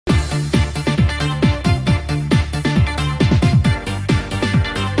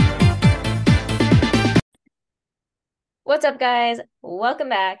What's up, guys? Welcome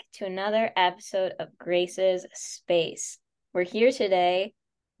back to another episode of Grace's Space. We're here today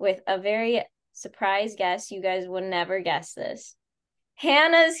with a very surprise guest. You guys would never guess this.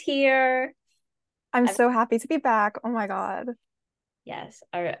 Hannah's here. I'm I'm, so happy to be back. Oh my God. yes,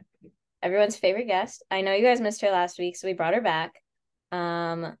 everyone's favorite guest. I know you guys missed her last week, so we brought her back.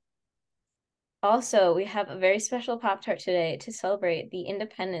 Um, Also, we have a very special Pop Tart today to celebrate the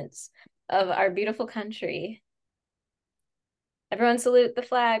independence of our beautiful country. Everyone salute the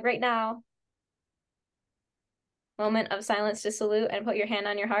flag right now. Moment of silence to salute and put your hand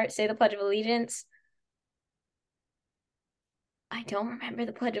on your heart. Say the Pledge of Allegiance. I don't remember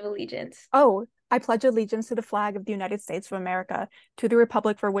the Pledge of Allegiance. Oh, I pledge allegiance to the flag of the United States of America, to the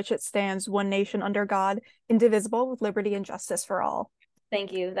republic for which it stands, one nation under God, indivisible, with liberty and justice for all.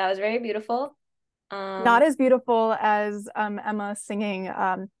 Thank you. That was very beautiful. Not as beautiful as Emma singing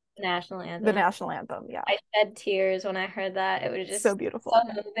National the anthem. national anthem. Yeah, I shed tears when I heard that. It was so just so beautiful.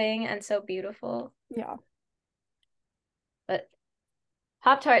 moving and so beautiful. Yeah. But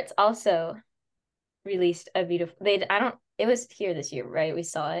Pop Tarts also released a beautiful I don't it was here this year, right? We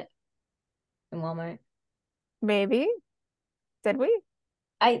saw it in Walmart. Maybe. Did we?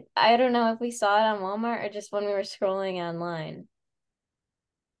 I don't know if we saw it on Walmart or just when we were scrolling online.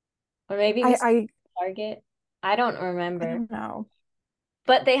 Or maybe we I saw I it at Target. I don't I remember. don't know.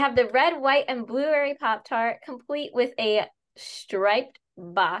 But they have the red, white, and blueberry Pop Tart, complete with a striped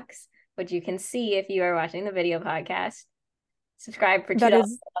box, which you can see if you are watching the video podcast. Subscribe for That $2.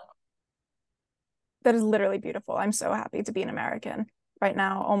 is that is literally beautiful. I'm so happy to be an American right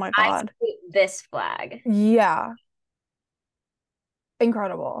now. Oh my I God. see this flag. Yeah,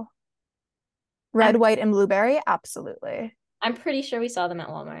 incredible. I'm Red, white, and blueberry? Absolutely. I'm pretty sure we saw them at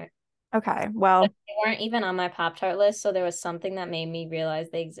Walmart. Okay, But well, they weren't even on my Pop Tart list, so there was something that made me realize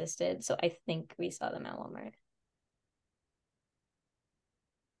they existed. So I think we saw them at Walmart.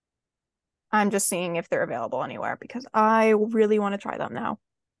 I'm just seeing if they're available anywhere because I really want to try them now.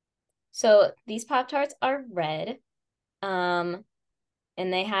 So these Pop Tarts are red. Um,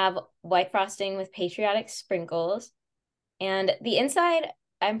 and they have white frosting with patriotic sprinkles. And the inside,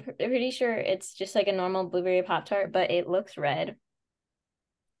 I'm pretty sure it's just like a normal blueberry Pop Tart, but it looks red.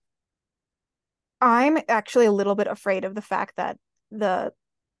 I'm actually a little bit afraid of the fact that the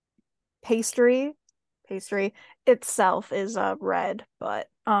pastry itself is red, but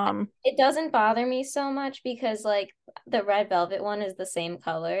It doesn't bother me so much because like the red velvet one is the same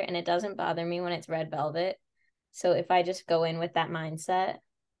color and it doesn't bother me when it's red velvet. So if I just go in with that mindset,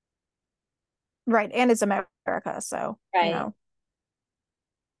 right, and it's America, so right.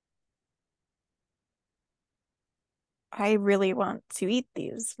 I really want to eat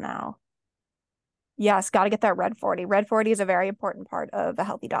these now. Yes, got to get that red 40. Red 40 is a very important part of a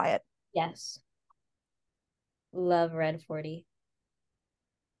healthy diet. Yes. Love red 40.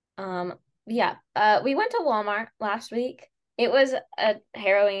 Um, yeah. We went to Walmart last week. It was a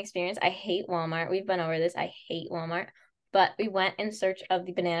harrowing experience. I hate Walmart. We've been over this. I hate Walmart. But we went in search of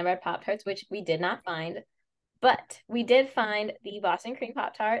the banana bread Pop Tarts, which we did not find. But we did find the Boston cream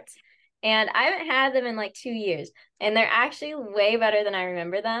Pop Tarts. And I haven't had them in like 2 years. And they're actually way better than I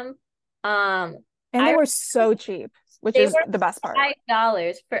remember them. Um, And they I were so cheap, which They is were the best part.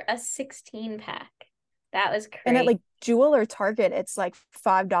 $5 for a 16 pack. That was And at crazy. like Jewel or Target, it's like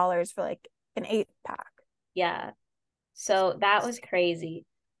 $5 for like an 8 pack. Yeah. So that was crazy.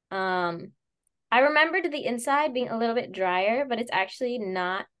 Um, I remembered the inside being a little bit drier, but it's actually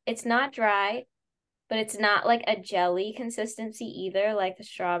not, it's not dry, but it's not like a jelly consistency either, like the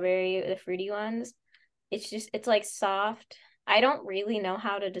strawberry, the fruity ones. It's like soft. I don't really know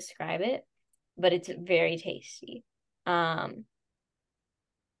how to describe it, but it's very tasty. Um,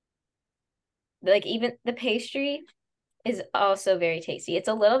 like even the pastry is also very tasty. It's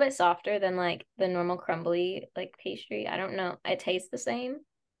a little bit softer than like the normal crumbly like pastry. I don't know. It tastes the same,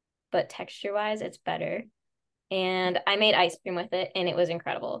 but texture wise, it's better. And I made ice cream with it, and it was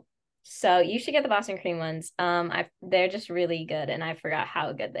incredible. So you should get the Boston cream ones. They're just really good, and I forgot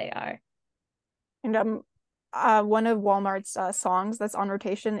how good they are. And one of Walmart's songs that's on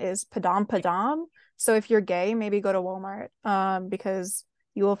rotation is Padam Padam. So if you're gay, maybe go to Walmart because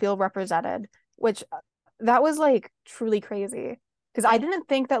you will feel represented, which that was like truly crazy because I I didn't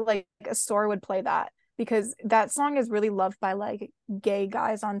think that like a store would play that because that song is really loved by like gay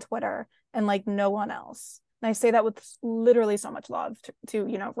guys on Twitter and like no one else. And I say that with literally so much love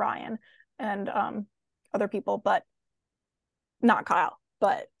to Ryan and other people, but not Kyle.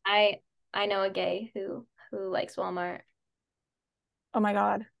 But I I know a gay who likes Walmart. oh my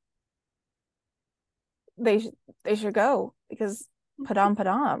God, they should go because Padam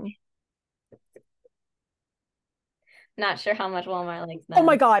Padam. Not sure how much Walmart likes Oh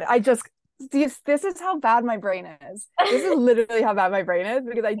my them. God, this is how bad my brain is. This is literally how bad my brain is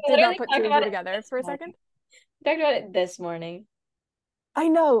because I We did not literally put two talked and two about it together this for a second. morning. We talked about it this morning. I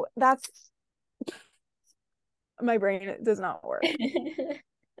know that's my brain does not work.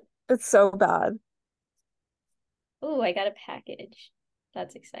 It's so bad. Oh, I got a package.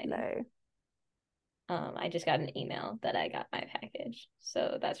 That's exciting. Nay. I just got an email that I got my package,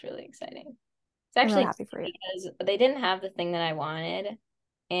 so that's really exciting. It's I'm really actually happy for you. because they didn't have the thing that I wanted,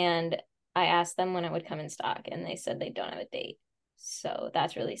 and I asked them when it would come in stock, and they said they don't have a date. So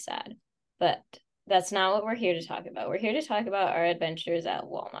that's really sad. But that's not what we're here to talk about. We're here to talk about our adventures at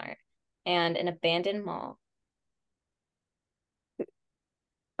Walmart and an abandoned mall.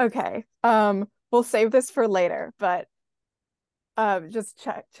 Okay. We'll save this for later, but just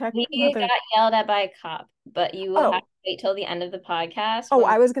check We Mother. got yelled at by a cop, but you will have Oh, to wait till the end of the podcast oh,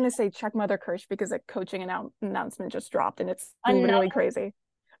 when I was gonna say check Mother Kirsch because a coaching announcement just dropped and it's literally another crazy.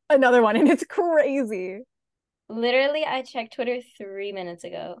 Another one and it's crazy. literally I checked Twitter 3 minutes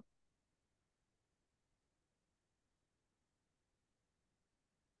ago.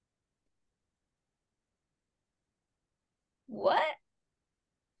 What?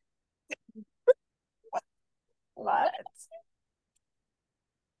 What? What?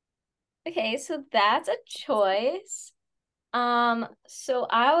 Okay, so that's a choice. So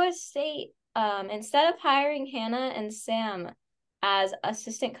Iowa State, instead of hiring Hannah and Sam as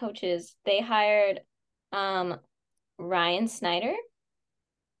assistant coaches, they hired um Ryan Snyder.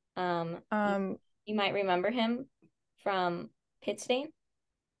 Um, you, Um, you might remember him from Pitt State.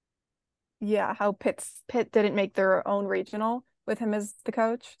 yeah, how Pitt didn't make their own regional with him as the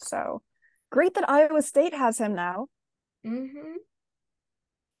coach. So great that Iowa State has him now. Mm-hmm.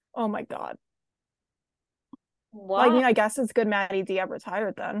 Oh my God. Well, I Why? mean, I guess it's good Maddie Diab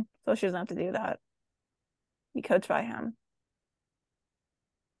retired then, so she doesn't have to do that. Be coached by him.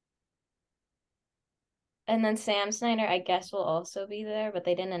 And then Sam Snyder, I guess, will also be there, but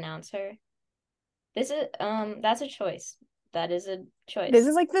they didn't announce her. That's a choice. That is a This choice.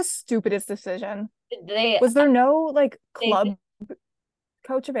 is like the stupidest decision. They Was there no like they club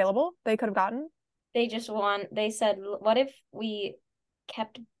coach available they could have gotten? they just want they said, what if we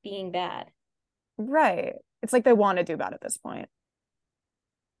kept being bad? Right. It's like they want to do bad at this point.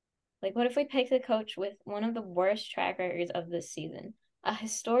 Like, what if we picked a coach with one of the worst track records of this season, a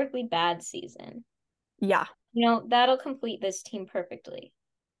historically bad season? Yeah. That'll complete this team perfectly.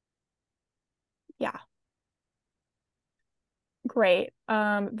 Yeah. Great.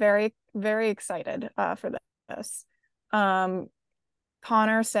 Very, very excited for this. Um,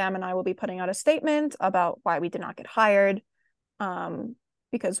 Connor, Sam, and I will be putting out a statement about why we did not get hired. Um,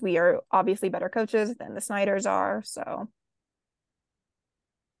 because we are obviously better coaches than the Snyders are. So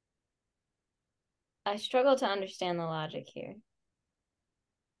I struggle to understand the logic here.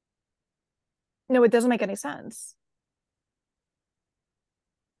 no, it doesn't make any sense.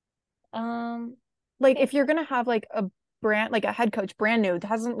 Like Okay, if you're gonna have like a brand like a head coach brand new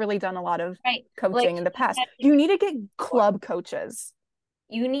hasn't really done a lot of right. Like coaching in the he past, had you need to get before. club coaches,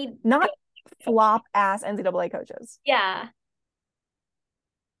 You need good not coach. flop ass NCAA coaches. Yeah.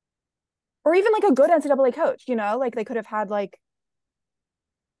 Or even like a good NCAA coach, like they could have had like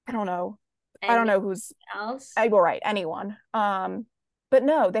I don't know. I don't Anyone know who's else? I will write anyone. But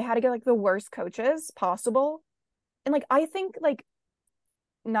no, they had to get like the worst coaches possible. And like I think like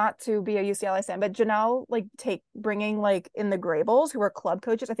not to be a UCLA fan, but Janelle like take bringing like in the Grables who are club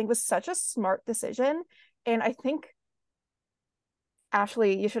coaches, I think was such a smart decision. And I think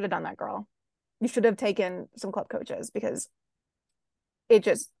Ashley, you should have done that, girl. You should have taken some club coaches because it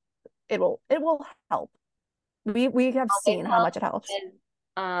just it will help. We have Always seen how help much it helps.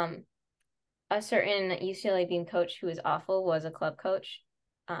 with a certain UCLA beam coach who was awful was a club coach.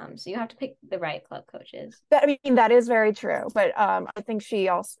 So you have to pick the right club coaches. That I mean that is very true, but I think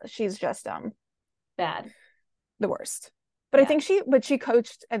she's just Bad. the worst. But I Yeah. think she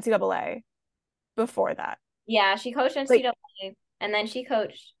coached NCAA before that. Yeah, she coached Like NCAA and then she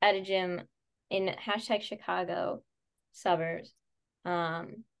coached at a gym in hashtag Chicago suburbs.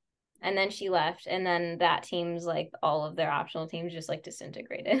 Um, and then she left, and then that team's like all of their optional teams just like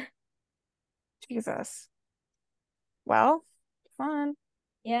disintegrated. Jesus. Well, fun.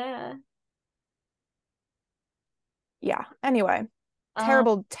 Yeah. Yeah. Anyway, Um,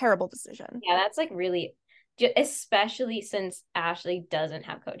 terrible, terrible decision. yeah, that's like really, especially since Ashley doesn't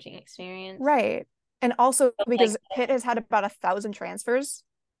have coaching experience. Right. And also So, like, because Pitt has had about 1,000 transfers.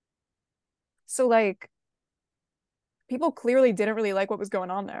 So like people clearly didn't really like what was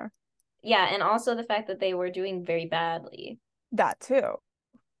going on there. yeah, and also the fact that they were doing very badly. That too.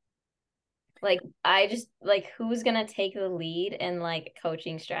 Like I just like who's gonna take the lead in like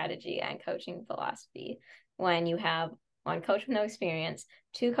coaching strategy and coaching philosophy when you have one coach with no experience,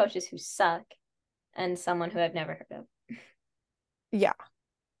 two coaches who suck, and someone who I've never heard of. Yeah,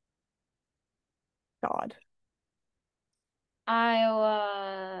 God.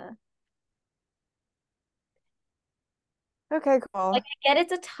 Iowa. Okay, Like cool. I get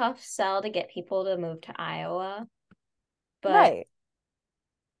it's a tough sell to get people to move to Iowa, but Right.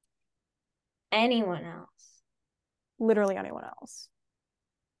 anyone else. Literally anyone else.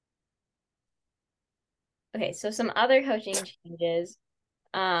 Okay, so some other coaching changes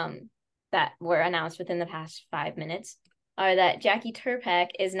that were announced within the past 5 minutes are that Jackie Turpek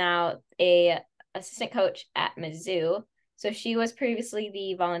is now a assistant coach at Mizzou. So she was previously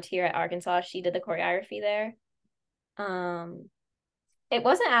the volunteer at Arkansas. She did the choreography there. Um, it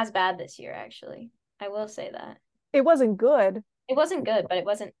wasn't as bad this year, actually. I will say that. It wasn't good. It wasn't good, but it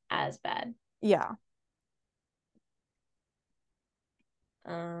wasn't as bad. Yeah.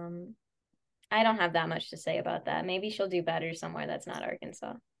 Um, I don't have that much to say about that. Maybe she'll do better somewhere that's not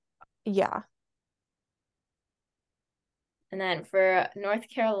Arkansas. Yeah. And then for North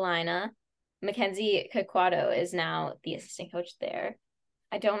Carolina, Mackenzie Caquado is now the assistant coach there.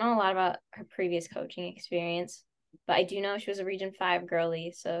 I don't know a lot about her previous coaching experience, but I do know she was a Region 5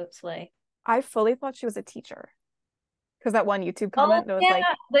 girly, so slay. I fully thought she was a teacher because that one YouTube Oh, comment that was yeah, like,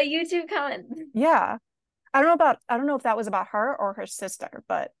 the YouTube comment. yeah. I don't know if that was about her or her sister,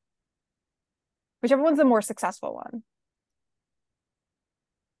 but whichever one's the more successful one.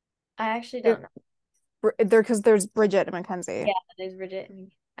 I actually It, don't know. there because there's Bridget and Mackenzie. Yeah, there's Bridget.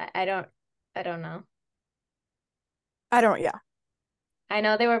 I don't know. I don't, yeah. I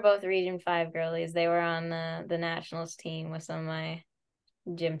know they were both Region 5 girlies. They were on the nationals team with some of my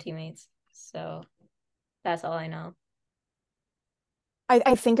gym teammates. So that's all I know.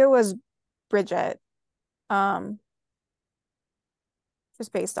 I think it was Bridget, um,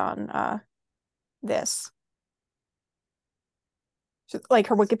 just based on this. Like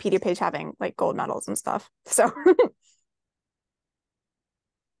her Wikipedia page having like gold medals and stuff. So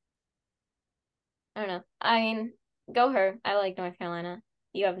I don't know. I mean, go her. I like North Carolina.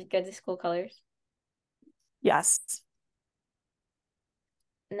 You have good school colors. yes.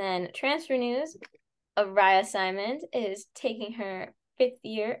 And then transfer news. Araya Simon is taking her fifth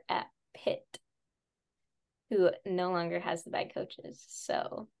year at Pitt, who no longer has the bad coaches.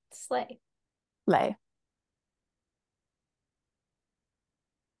 So slay. Lay.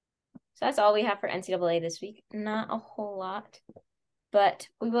 So that's all we have for NCAA this week. Not a whole lot, but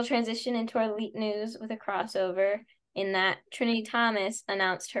we will transition into our elite news with a crossover in that Trinity Thomas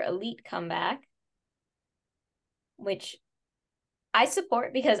announced her elite comeback, which I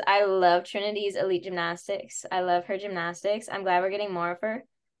support because I love Trinity's elite gymnastics. I love her gymnastics. I'm glad we're getting more of her.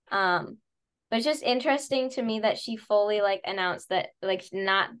 Um, but it's just interesting to me that she fully like announced that like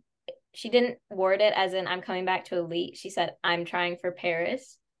not she didn't word it as in I'm coming back to elite. She said I'm trying for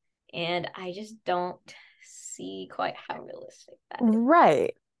Paris. And I just don't see quite how realistic that is.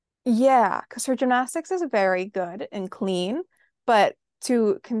 Right. Yeah, because her gymnastics is very good and clean, but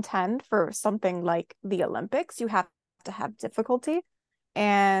to contend for something like the Olympics, you have to have difficulty.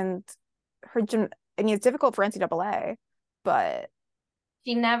 And her gym, I mean, it's difficult for NCAA, but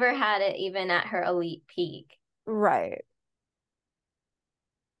She never had it even at her elite peak. right.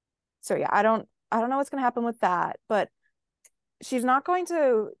 So yeah, I don't know what's gonna happen with that, but she's not going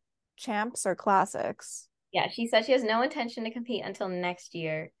to champs or classics. Yeah, she said she has no intention to compete until next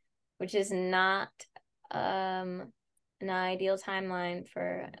year, which is not um an ideal timeline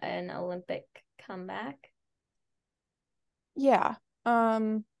for an Olympic comeback. Yeah.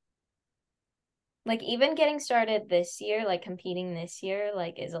 Like even getting started this year, like competing this year,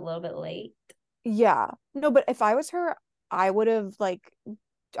 like is a little bit late. Yeah. No, but if I was her, I would have like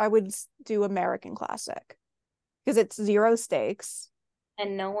I would do American Classic because it's zero stakes.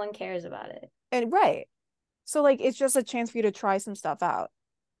 And no one cares about it. And right. So like it's just a chance for you to try some stuff out.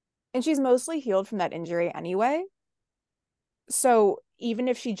 And she's mostly healed from that injury anyway. So even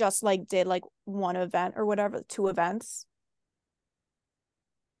if she just like did like one event or whatever, two events,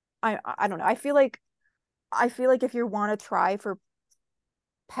 I don't know. I feel like if you want to try for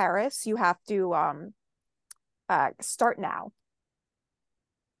Paris, you have to start now.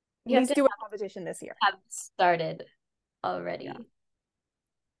 At You have least to do a competition this year. have started Yeah. already.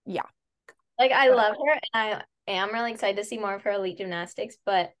 Yeah. Like I But love her and I am really excited to see more of her elite gymnastics,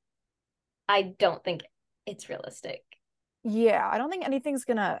 but I don't think it's realistic. yeah, I don't think anything's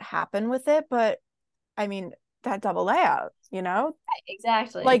gonna happen with it, but I mean that double layout, you know?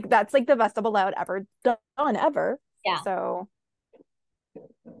 Exactly. Like that's like the best double layout ever done ever. Yeah. So,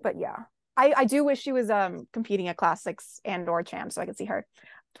 but yeah. I do wish she was competing at classics and or champs so I could see her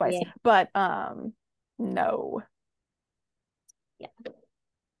twice. Yeah. But no. Yeah.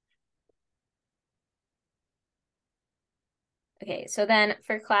 Okay, so then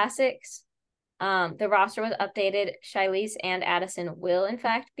for classics, the roster was updated. Shilese and Addison will in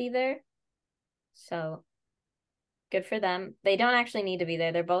fact be there. So good for them. They don't actually need to be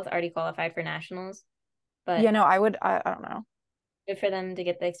there. They're both already qualified for nationals, but Yeah, no, I don't know. good for them to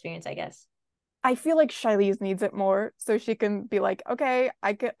get the experience, I guess. I feel like Shilese needs it more so she can be like, okay,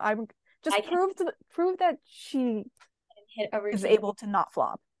 I'm I just can prove that she hit a is routine. able to not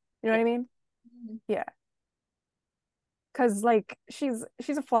flop. You know Yeah. what I mean? Yeah. Because like she's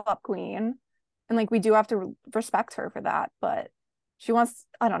a flop queen and like we do have to respect her for that, but she wants,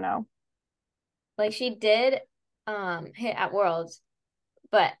 I don't know. Like she did hit at Worlds,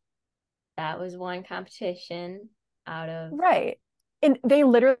 but that was one competition out of Right. And they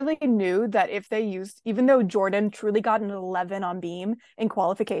literally knew that if they used, even though Jordan truly got an 11 on beam in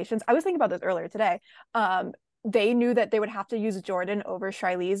qualifications, I was thinking about this earlier today. Um, they knew that they would have to use Jordan over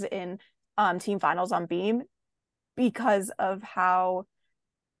Shilese in team finals on beam because of how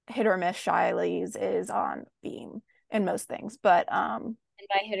hit or miss Shilese is on beam in most things. But and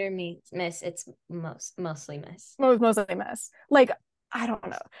by hit or miss, it's mostly miss. mostly miss. Like, I don't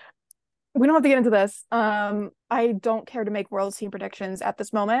know. We don't have to get into this. I don't care to make world's team predictions at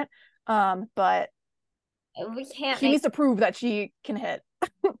this moment. But We can't she make needs to prove that she can hit.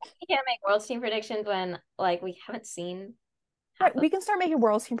 we can't make world's team predictions when like we haven't seen half Right. of We can start making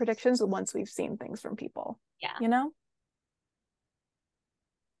world's team predictions once we've seen things from people, yeah. you know?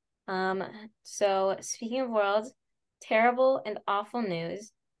 Um, so speaking of worlds, terrible and awful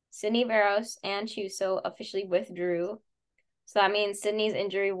news. Sydney Veros and Chuso officially withdrew. So that means Sydney's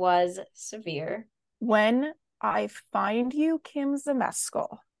injury was severe. When I find you, Kim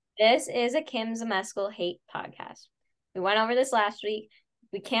Zemeskel. This is a Kim Zemeskel hate podcast. We went over this last week.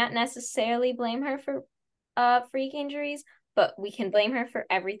 We can't necessarily blame her for freak injuries, but we can blame her for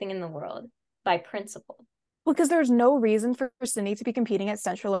everything in the world by principle. Because there's no reason for Sydney to be competing at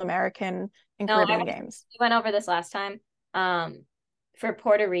Central American and No, Caribbean Games. we went over this last time. Um, for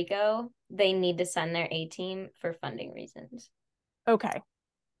Puerto Rico, they need to send their A team for funding reasons Okay, because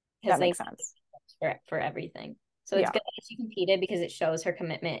that they makes sense. for everything. So it's Yeah. good that she competed because it shows her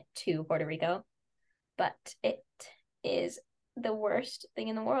commitment to Puerto Rico. But it is the worst thing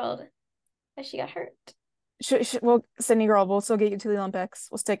in the world that she got hurt. Well, Sydney girl, we'll still get you to the Olympics.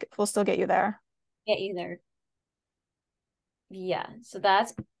 We'll still get you there. Get you there. Yeah, so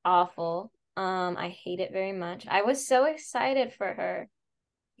that's awful. I hate it very much. I was so excited for her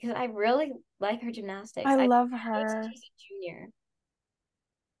because I really like her gymnastics. I I love wait till her. she's a junior.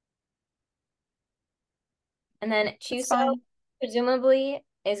 And then It's Chuso fine. presumably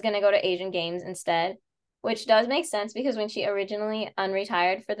is going to go to Asian Games instead, which does make sense because when she originally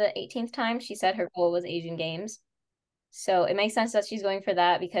unretired for the 18th time, she said her goal was Asian Games. So it makes sense that she's going for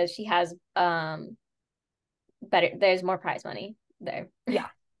that because she has better there's more prize money there. Yeah,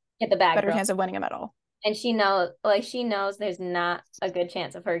 Get the bag, better girl. chance of winning a medal. And she knows there's not a good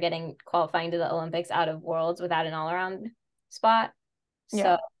chance of her getting qualifying to the Olympics out of Worlds without an all-around spot. So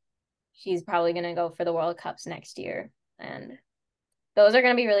Yeah. she's probably going to go for the World Cups next year. And those are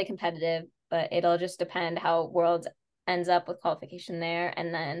going to be really competitive, but it'll just depend how Worlds ends up with qualification there.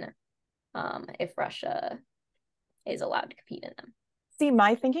 And then if Russia is allowed to compete in them. See,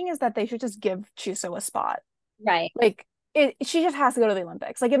 my thinking is that they should just give Chuso a spot. Right. Like she just has to go to the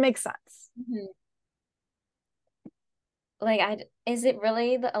Olympics. Like it makes sense. Mm-hmm. Like, is it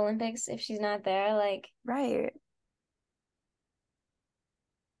really the Olympics if she's not there? Like, Right.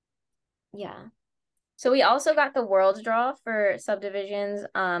 yeah. So we also got the world draw for subdivisions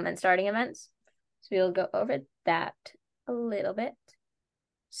and starting events. So we'll go over that a little bit.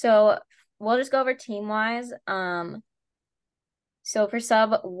 So we'll just go over team wise. So for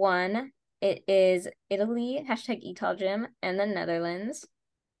sub one, it is Italy, hashtag Etal Gym, and the Netherlands.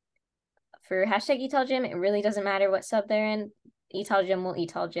 For hashtag Etal Gym, it really doesn't matter what sub they're in. Etal Gym will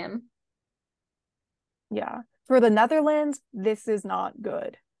Etal Gym. Yeah. For the Netherlands, this is not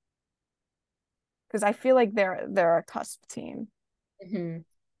good. Because I feel like they're a cusp team. Mm-hmm.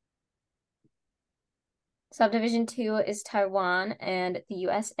 Subdivision two is Taiwan and the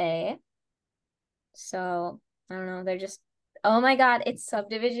USA. So I don't know. They're just, oh my God, it's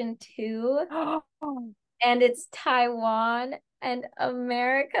Subdivision two Oh and it's Taiwan and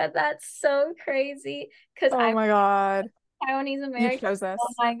America. That's so crazy because I'm my God. Taiwanese You American. chose Oh this.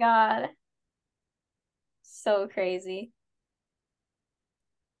 my God. So crazy.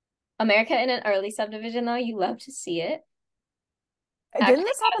 America in an early subdivision, though, you love to see it. Didn't Actually,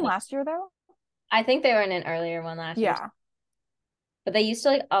 this happen last year though? I think they were in an earlier one last year, Yeah. but they used to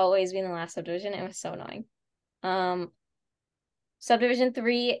like always be in the last subdivision. It was so annoying. Um, Subdivision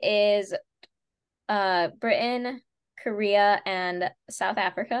 3 is Britain, Korea, and South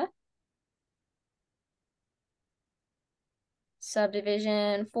Africa.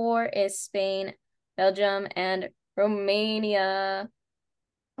 Subdivision 4 is Spain, Belgium, and Romania.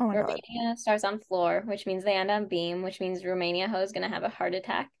 Oh my God. Romania starts on floor, which means they end on beam, which means Romania ho is gonna have a heart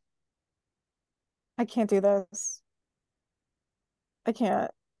attack. I can't do this. I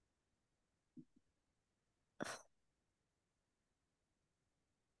can't.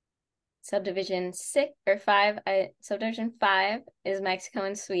 Subdivision 5 is Mexico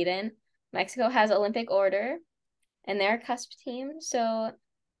and Sweden. Mexico has Olympic order and they're a cusp team, so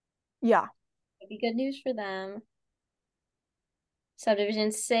Yeah. it'd be good news for them.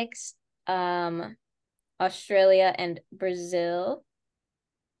 Subdivision 6, Australia and Brazil.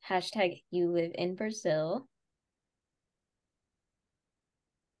 Hashtag you live in Brazil.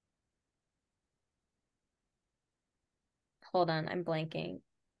 Hold on, I'm blanking.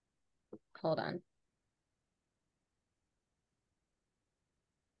 Hold on.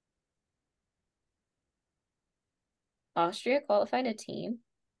 Austria qualified a team.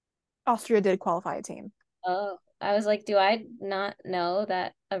 Austria did qualify a team. Oh, I was like, do I not know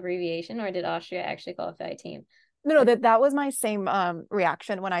that abbreviation, or did Austria actually qualify a team? No, no, that was my same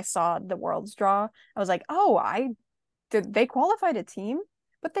reaction when I saw the world's draw. I was like, oh, I did they qualified a team?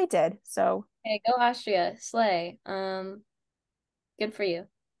 But they did. So Okay, go Austria, slay. Good for you.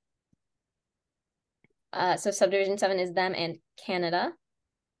 So Subdivision 7 is them and Canada.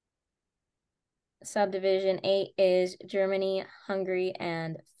 Subdivision 8 is Germany, Hungary,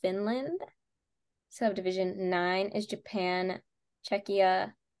 and Finland. Subdivision 9 is Japan,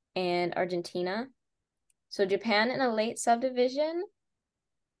 Czechia, and Argentina. So Japan in a late subdivision.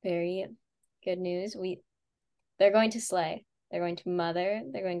 Very good news. They're going to slay. They're going to mother.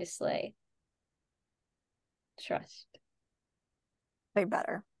 They're going to slay. Trust. they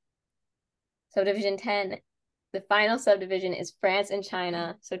better. Subdivision 10, the final subdivision is France and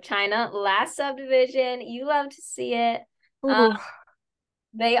China. So China, last subdivision. You love to see it. Um, Ooh,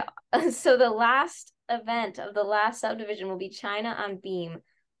 they so the last event of the last subdivision will be China on beam.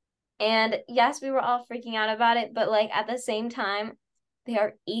 And yes, we were all freaking out about it, but like at the same time, they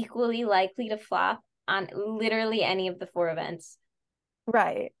are equally likely to flop on literally any of the four events.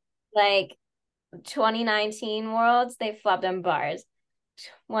 right. Like 2019 Worlds, they flopped on bars.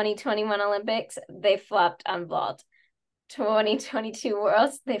 2021 Olympics, they flopped on vault. 2022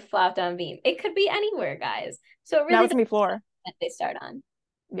 Worlds, they flopped on beam. It could be anywhere, guys. So it Now really it's doesn't gonna be floor. matter what they start on.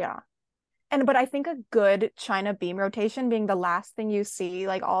 Yeah. And but I think a good China beam rotation being the last thing you see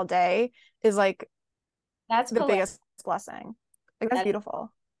like all day is like That's the poetic. biggest blessing. Like that's That is,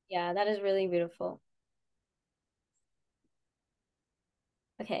 beautiful. yeah, that is really beautiful.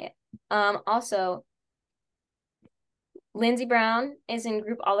 Okay. Also, Lindsey Brown is in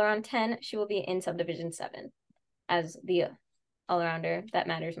group all around 10. She will be in subdivision 7 as the all arounder that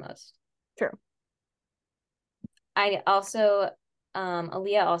matters most. True. I also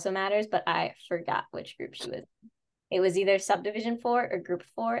Aaliyah also matters, but I forgot which group she was. It was either subdivision 4 or group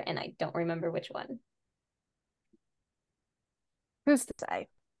 4, and I don't remember which one. Who's to say?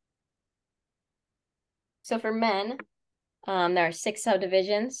 So for men, there are 6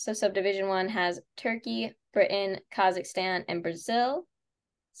 subdivisions. So subdivision 1 has Turkey, Britain, Kazakhstan, and Brazil.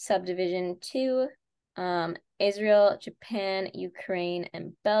 Subdivision 2, Israel, Japan, Ukraine,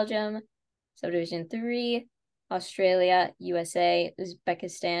 and Belgium. Subdivision 3, Australia, USA,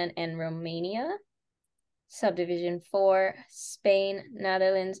 Uzbekistan, and Romania. Subdivision 4, Spain,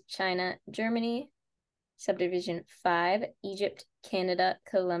 Netherlands, China, Germany. Subdivision 5, Egypt, Canada,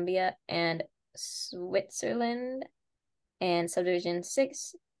 Colombia, and Switzerland. And Subdivision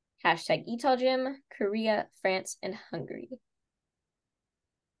 6, hashtag ETALGym, Korea, France, and Hungary.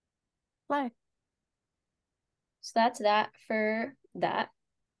 Play. So that's that for that.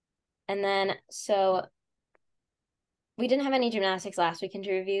 And then, so we didn't have any gymnastics last weekend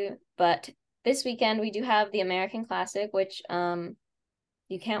to review, but this weekend we do have the American Classic, which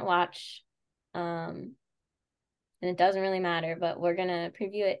you can't watch. And it doesn't really matter, but we're gonna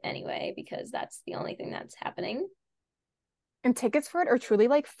preview it anyway because that's the only thing that's happening. And tickets for it are truly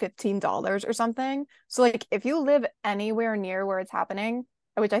like $15 or something. So like if you live anywhere near where it's happening,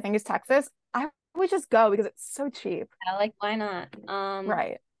 which I think is Texas, I would just go because it's so cheap. Yeah, like why not?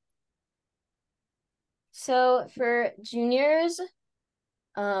 Right. So for juniors,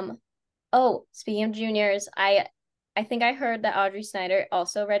 um, oh, speaking of juniors, I think I heard that Audrey Snyder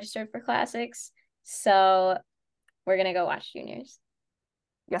also registered for classics. So we're gonna go watch juniors.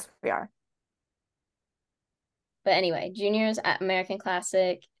 Yes, we are. But anyway, juniors at American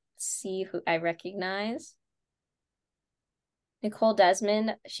Classic. See who I recognize. Nicole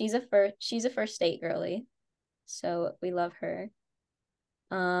Desmond. She's a first state girly, so we love her.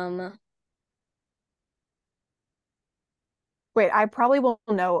 Um, Wait, I probably will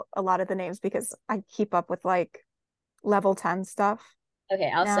know a lot of the names because I keep up with like level 10 stuff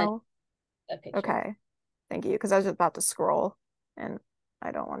okay, I'll send now. a picture. Okay. Thank you. Because I was just about to scroll and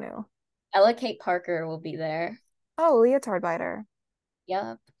I don't want to. Ella Kate Parker will be there. Oh, leotard biter.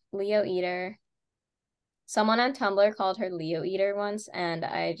 Yep. Leo Eater. Someone on Tumblr called her Leo Eater once, and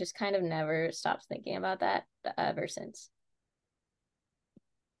I just kind of never stopped thinking about that ever since.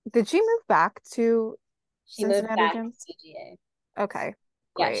 Did she move back to She moved Cincinnati back to gyms? CGA. Okay,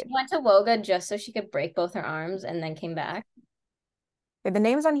 Yeah, she great. went to Woga just so she could break both her arms and then came back. Okay, the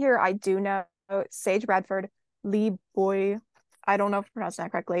names on here I do know. Sage Bradford, Lee Boy. I don't know if I pronounced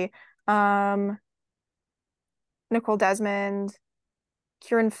that correctly. Um, Nicole Desmond,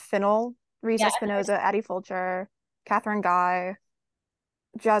 Kieran Finnell, Reese Yeah, Espinoza, Addie Fulcher, Catherine Guy,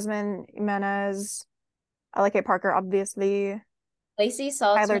 Jasmine Jimenez, Kate Parker, obviously, Lacey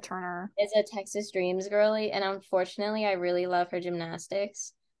Tyler Saltzman Turner. is a Texas Dreams girly, and unfortunately, I really love her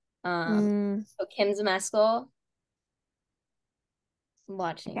gymnastics. Mm, So Kim Zmeskal, I'm I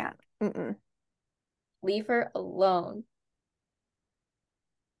watching. can't. Mm-mm. Leave her alone.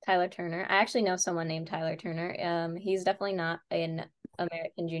 Tyler Turner. I actually know someone named Tyler Turner. He's definitely not an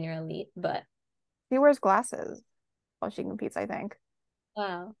American Junior Elite, but She wears glasses while she competes, I think.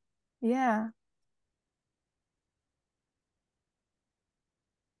 wow. Yeah.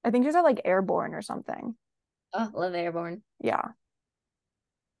 I think she's at like Airborne or something. Oh, love Airborne. Yeah.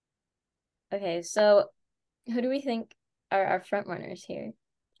 Okay, so who do we think are our front runners here?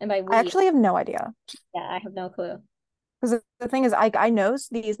 And by I we, actually have no idea. yeah, I have no clue. Because the thing is, I know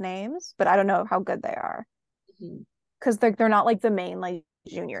these names, but I don't know how good they are. Mhm. Because they're not like the main like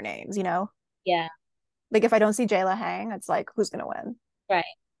junior names, you know? Yeah, Like if I don't see Jayla Hang, it's like who's gonna win? right.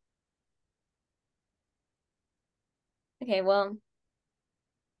 Okay, well,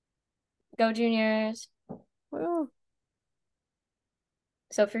 go juniors. Woo.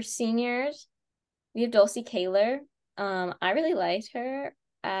 So for seniors, we have Dulcie Kaler. I really liked her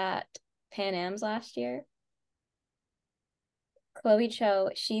at Pan Am's last year. Chloe Cho,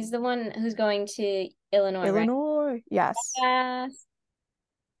 she's the one who's going to Illinois, right? Illinois. Yes. Yes.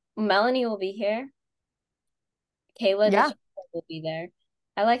 Melanie will be here. Kayla Yeah. DeChambeau will be there.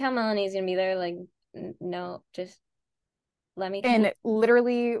 I like how Melanie's gonna be there. Like, no, just let me hang. And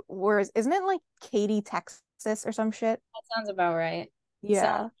literally, where's isn't it like Katy, Texas or some shit? That sounds about right. Some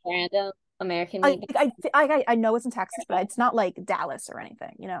Yeah. random American I meat, I know it's in Texas, but it's not like Dallas or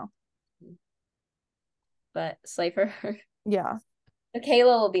anything, you know? but slay for her. Yeah. But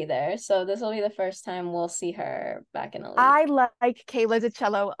Kayla will be there, so this will be the first time we'll see her back in Elite. I like Kayla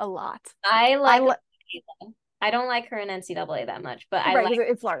DiCello a lot. I I like like Kayla. I don't like her in NCAA that much, but I right like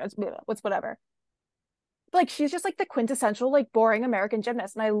because it's Florida. What's whatever. But, like she's just like the quintessential like boring American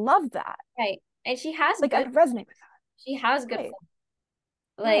gymnast, and I love that. right. And she has Like I good. resonate with She has that. good Right. form.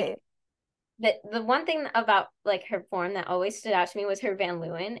 Like Right. the one thing about like her form that always stood out to me was her Van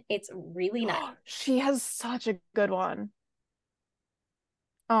Leeuwen. It's really nice. She has such a good one.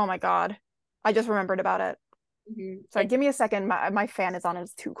 Oh my God. I just remembered about it. Sorry, It's give me a second. My fan is on and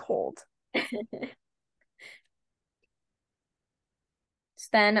it's too cold.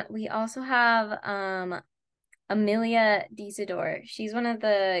 then we also have Amelia Dizador. She's one of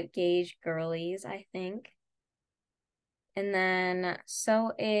the Gage girlies, I think. And then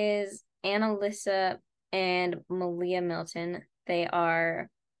so is Annalisa and Malia Milton. They are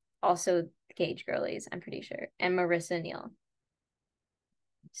also Gage girlies, I'm pretty sure. And Marissa Neal.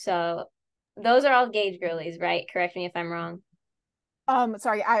 So those are all Gage girlies, right? Correct me if I'm wrong.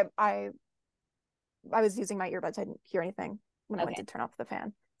 Sorry, I was using my earbuds. I didn't hear anything when I went Okay. to turn off the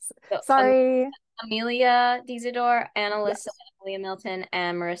fan. So Sorry. Amelia Dizador, Annalisa, Yes. Malia Milton,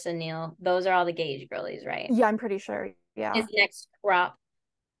 and Marissa Neal. Those are all the Gage girlies, right? Yeah, I'm pretty sure. His Yeah. next crop.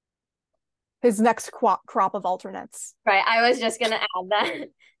 His next crop of alternates. Right. I was just gonna add that.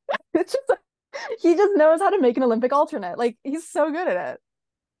 It's just he just knows how to make an Olympic alternate. Like he's so good at it.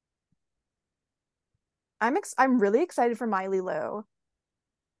 I'm really excited for Miley Lou.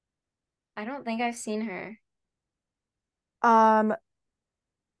 I don't think I've seen her. Um,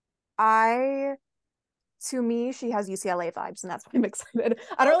 I to me, she has UCLA vibes, and that's why I'm excited.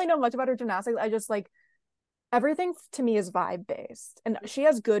 I don't really know much about her gymnastics. I just like everything to me is vibe based, and she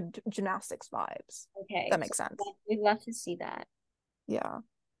has good gymnastics vibes. Okay. That So makes sense. we'd love to see that. Yeah.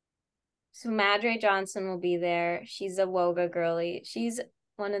 So Madre Johnson will be there. She's a Woga girly. She's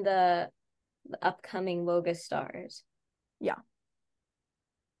one of the upcoming Woga stars. Yeah.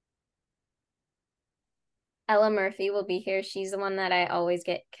 Ella Murphy will be here. She's the one that I always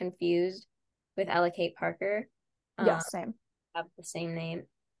get confused with Ella Kate Parker. Yes, same. Have the same name,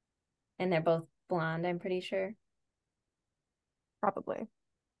 and they're both blonde, I'm pretty sure. Probably.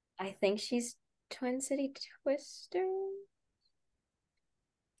 I think she's Twin City Twister.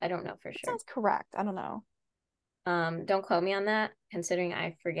 I don't know for That sure. sounds correct. I don't know. Don't quote me on that, considering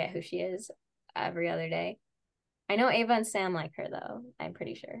I forget who she is every other day. I know Ava and Sam like her though, I'm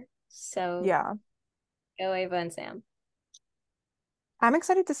pretty sure. So Yeah. go Ava and Sam. I'm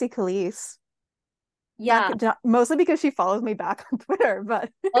excited to see Khalees back, Yeah, mostly because she follows me back on Twitter, but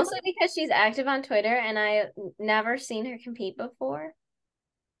mostly because she's active on Twitter and I never seen her compete before. and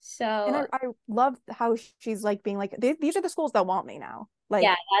So I love how she's like being like these are the schools that want me now.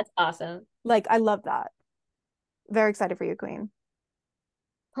 yeah, that's awesome. Like I love that. Very excited for you, Queen.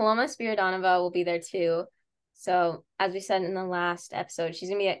 Paloma Spiridonova will be there too. So, as we said in the last episode, she's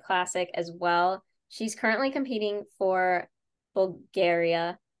going to be at Classic as well. She's currently competing for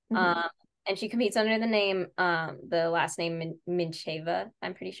Bulgaria. Hmm. Um, and she competes under the name, the last name Mincheva,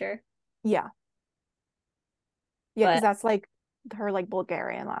 I'm pretty sure. Yeah. Yeah, because But that's like her like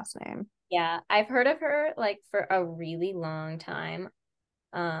Bulgarian last name. yeah, I've heard of her like for a really long time.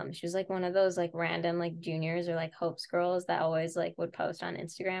 She was like one of those like random like juniors or like hopes girls that always like would post on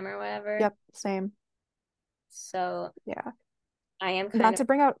Instagram or whatever. Yep, same. So Yeah. I am kind Not of to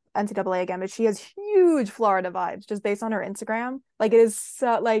bring out NCAA again, but she has huge Florida vibes just based on her Instagram. Like it is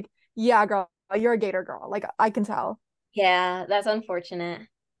so like, yeah, girl, you're a Gator girl. Like I can tell. yeah, that's unfortunate.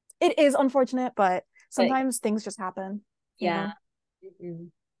 It is unfortunate, but But sometimes things just happen, you yeah. know.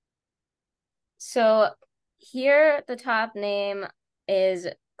 Mhm. So here the top name is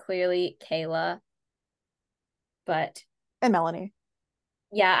clearly Kayla, but And Melanie.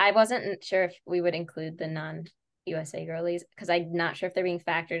 yeah, I wasn't sure if we would include the non-USA girlies because I'm not sure if they're being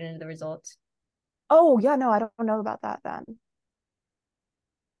factored into the results. Oh, yeah, no, I don't know about that then.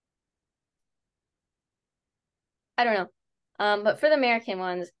 I don't know. But for the American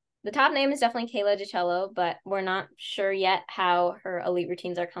ones, the top name is definitely Kayla DiCello, but we're not sure yet how her elite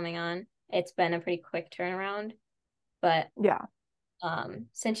routines are coming on. It's been a pretty quick turnaround, but Yeah,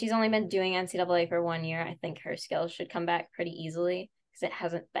 since she's only been doing NCAA for 1 year, I think her skills should come back pretty easily because it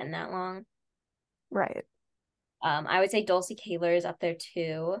hasn't been that long. right. I would say Dulcie Kaler is up there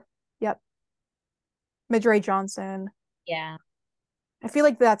too. Yep. Madre Johnson. Yeah. I feel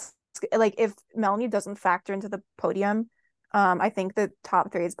like that's like if Melanie doesn't factor into the podium, I think the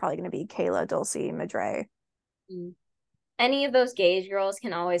top three is probably going to be Kayla, Dulcie, Madre. Mm. Any of those Gage girls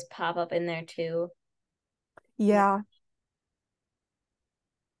can always pop up in there too. Yeah.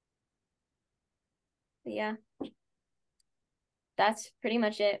 But yeah, that's pretty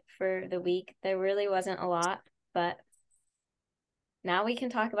much it for the week. There really wasn't a lot, but now we can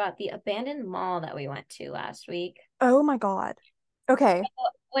talk about the abandoned mall that we went to last week. Oh my God. Okay.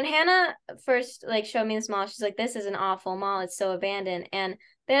 When Hannah first like showed me this mall, she's like, "This is an awful mall. It's so abandoned." And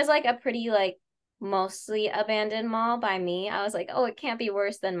there's like a pretty like mostly abandoned mall by me. I was like, "Oh, it can't be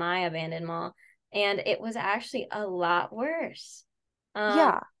worse than my abandoned mall," and it was actually a lot worse. Um,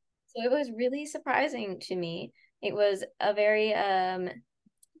 Yeah. so it was really surprising to me. It was a very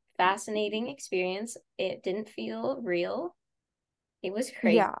fascinating experience. It didn't feel real. It was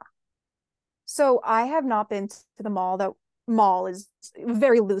crazy. Yeah. So I have not been to the mall. That mall is a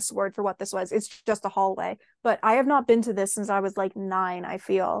very loose word for what this was. It's just a hallway. But I have not been to this since I was like 9, I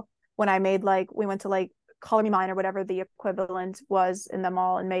feel, when I made like we went to like Color Me Mine or whatever the equivalent was in the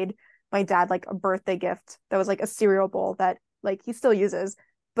mall and made my dad like a birthday gift that was like a cereal bowl that like he still uses.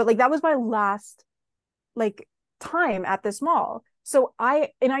 But like that was my last like time at this mall. So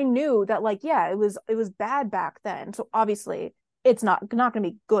I knew that like yeah, it was bad back then. So obviously it's not going to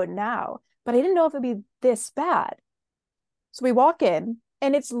be good now, but I didn't know if it'd be this bad. So we walk in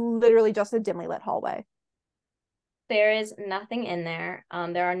and it's literally just a dimly lit hallway. There is nothing in there.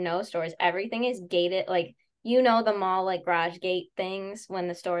 There are no stores. Everything is gated. Like you know the mall like garage gate things when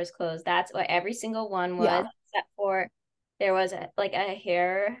the store is closed. That's what every single one was, Yeah. except for there was like a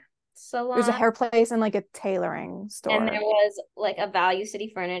hair There's a salon hair place and like a tailoring and there store. was like a Value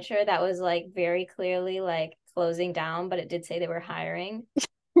City Furniture that was like very clearly like closing down, but it did say they were hiring.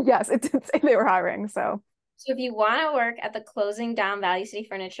 Yes, it did say they were hiring. So So if you want to work at the closing down Value City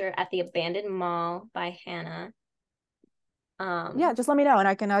Furniture at the abandoned mall by Hannah, yeah, um, just let me know and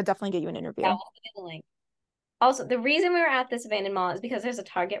I can definitely get you an that interview. will be the link. Also, the reason we were at this abandoned mall is because there's a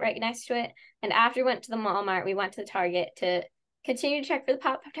Target right next to it. And after we went to the Walmart, we went to the Target to continue to check for the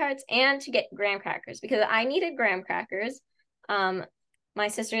Pop Tarts and to get graham crackers because I needed graham crackers. Um, my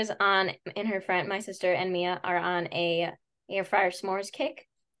sister's on and her friend, my sister and Mia are on a air fryer s'mores kick.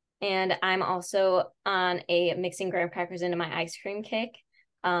 And I'm also on a mixing graham crackers into my ice cream kick.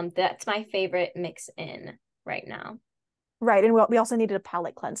 That's my favorite mix in right now. Right. And we also needed a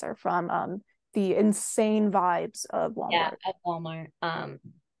palate cleanser from the insane vibes of Yeah, Walmart. at Walmart.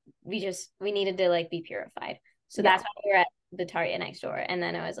 We needed to like be purified. So Yeah. that's why we were at the Target next door. And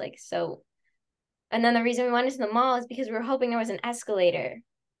then I was like, and then the reason we went to the mall is because we were hoping there was an escalator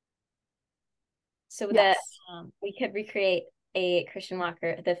so that Yes. we could recreate a Christian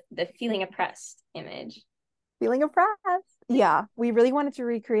Walker, the feeling oppressed image. Feeling oppressed. Yeah, we really wanted to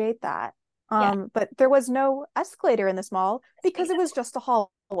recreate that. Yeah, But there was no escalator in this mall because because it was just a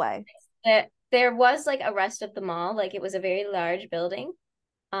hallway. there was like a rest of the mall, like it was a very large building,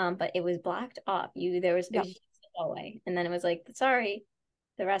 but it was blocked off. It Yeah. was just a hallway, and then it was like, sorry,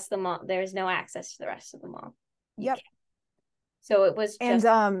 the rest of the mall, there's no access to the rest of the mall. You Yep. can't. So it was And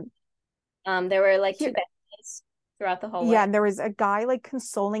just there were like two here benches throughout the yeah, hallway. and there was a guy like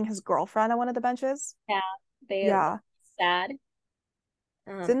consoling his girlfriend on one of the benches. Yeah, they looked Yeah. sad.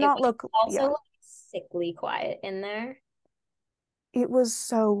 Did It not was look also yeah. like sickly quiet in there. It was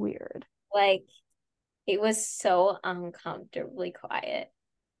so weird. Like it was so uncomfortably quiet.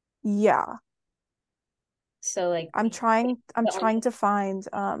 Yeah. So like I'm the trying only to find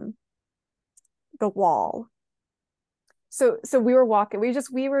the wall. So we were walking. We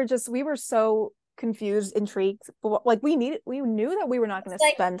were so confused, intrigued. But like we knew that we were not going it's to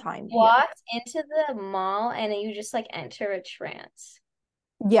like spend time here. walked into the mall and you just like enter a trance.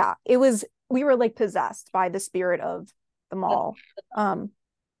 Yeah, it was we were like possessed by the spirit of the But mall. Um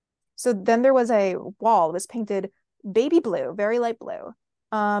so then there was a wall. It was painted baby blue, very light blue.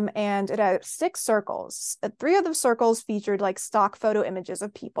 And it had six circles. Three of the circles featured like stock photo images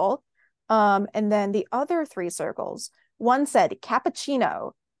of people. And then the other three circles, one said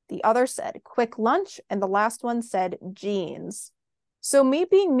cappuccino, the other said quick lunch, and the last one said jeans. So me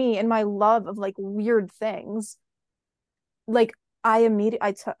being me and my love of like weird things, like I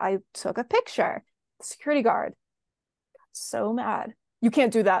took a picture. The security guard, so mad. You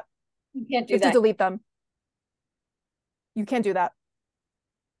can't do that. you can't You do have to that. delete them. You can't do that.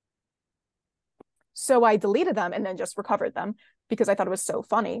 So I deleted them and then just recovered them because I thought it was so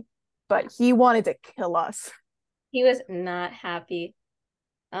funny. But he wanted to kill us. He was not happy.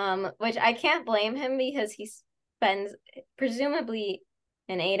 Which I can't blame him because he spends presumably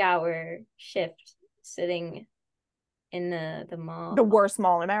an 8 hour shift sitting in the The mall. worst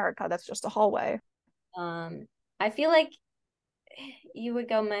mall in America. That's just a hallway. I feel like you would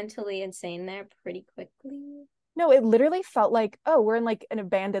go mentally insane there pretty quickly. No, it literally felt like, oh, we're in like an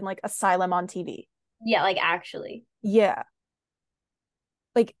abandoned like asylum on TV. Yeah, like actually. Yeah.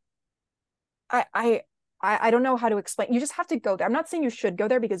 Like I I I don't know how to explain. You just have to go there. I'm not saying you should go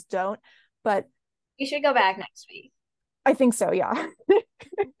there because don't, but We should go back next week. I think so, yeah.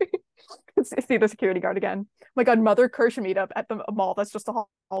 See the security guard again. Oh my God, Mother Kirsch meetup at the mall. That's just a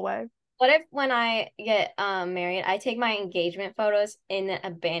hallway. What if when I get married, I take my engagement photos in an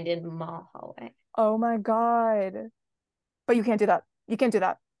abandoned mall hallway? Oh my God. But you can't do that. You can't do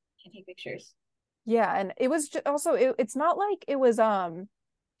that. I take pictures. Yeah, and it was just also it's not like it was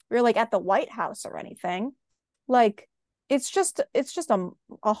we were like at the White House or anything. Like it's just a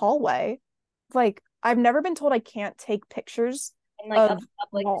hallway. Like I've never been told I can't take pictures In like a of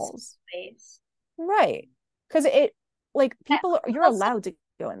public malls. space. Right. Because it like people you're Also, allowed to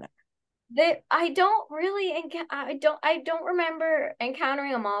go in there. I don't really I don't remember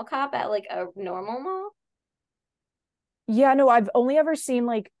encountering a mall cop at like a normal mall. Yeah, no, I've only ever seen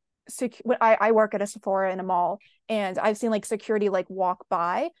like when I work at a Sephora in a mall and I've seen like security like walk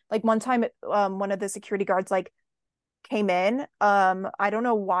by. Like one time one of the security guards like came in. I don't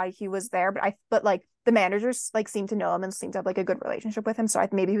know why he was there, but like the managers like seemed to know him and seemed to have like a good relationship with him. So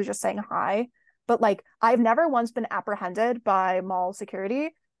maybe he was just saying hi. But like I've never once been apprehended by mall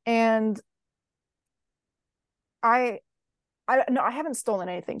security, and I I no I haven't stolen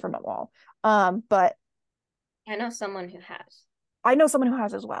anything from a mall. But I know someone who has. I know someone who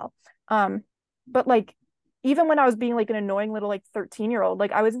has as well. But like even when I was being like an annoying little like 13-year-old,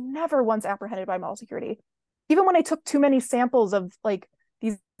 like I was never once apprehended by mall security. Even when I took too many samples of like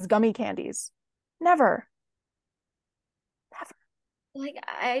these gummy candies. Never. Never. Like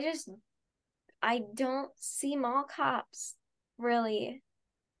I don't see mall cops really.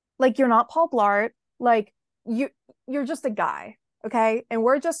 Like you're not Paul Blart. Like you you're just a guy, okay? And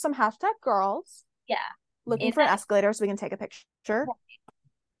we're just some hashtag girls Yeah. looking In for an escalator so we can take a picture.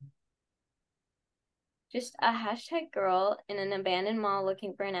 just a hashtag girl in an abandoned mall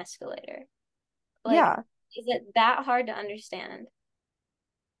looking for an escalator. Like, Yeah. is it that hard to understand?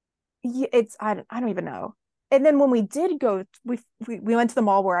 Yeah, I don't even know. And then when we did go, we went to the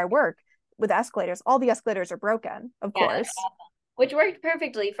mall where I work with escalators. All the escalators are broken, of Yeah, they're course. awesome. Which worked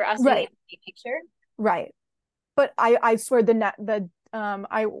perfectly for us being able Right, to take a picture. right. But I swear the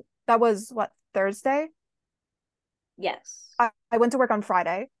I that was what, Thursday? Yes. I went to work on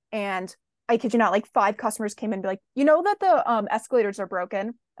Friday, and I kid you not, like five customers came in and be like, you know that the escalators are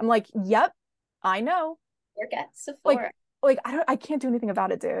broken. I'm like, yep, I know. Work at Like Sephora. I can't do anything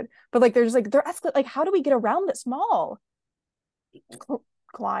about it, dude. But like there's like they're escal like how do we get around this mall?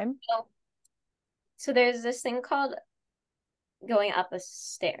 Climb. So, so there's this thing called going up a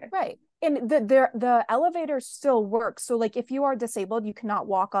stair. Right. And the elevator still works. So like if you are disabled, you cannot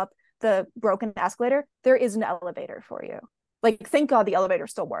walk up the broken escalator, there is an elevator for you. Like thank God the elevator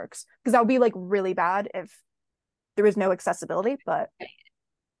still works, because that would be like really bad if there is no accessibility, but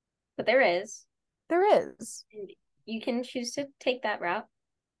But there is. there is. And you can choose to take that route.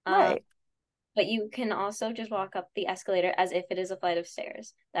 Um, Right. but you can also just walk up the escalator as if it is a flight of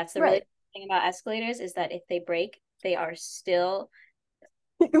stairs. That's the really Right. thing about escalators is that if they break, they are still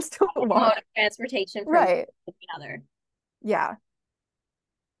You can still a mode walk. of transportation from Right. another. Yeah.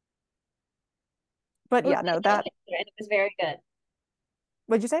 But But we yeah, did no, get a that picture and it was very good.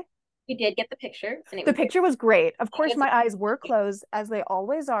 what'd you say? We did get the picture and it The was very picture was great. Of it course, was my eyes were closed as they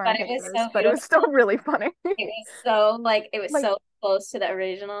always are but in it was pictures, so but it was still beautiful. really funny. It was so like it was Like, so close to the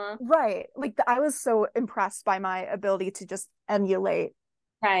original. right. Like I was so impressed by my ability to just emulate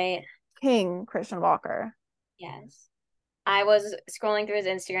Right. King Christian Walker. Yes. I was scrolling through his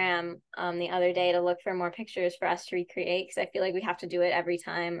Instagram the other day to look for more pictures for us to recreate because I feel like we have to do it every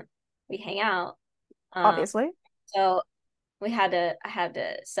time we hang out. Um, Obviously. so I had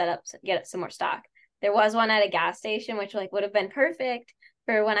to set up get some more stock. There was one at a gas station, which like would have been perfect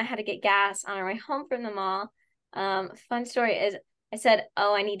for when I had to get gas on our way home from the mall. Fun story is I said,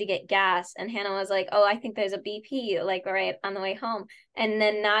 "Oh, I need to get gas," and Hannah was like, "Oh, I think there's a BP like right on the way home." And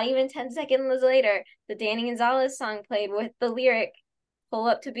then not even 10 seconds later, the Danny Gonzalez song played with the lyric, "Pull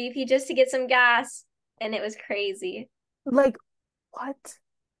up to BP just to get some gas," and it was crazy. Like, what?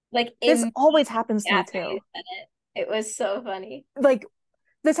 Like This immediately always happens to me after you too. said it, it was so funny. Like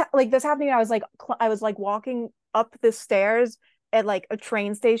this happening. I was like walking up the stairs at like a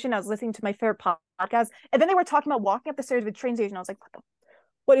train station. I was listening to my favorite podcast, and then they were talking about walking up the stairs of a train station. I was like,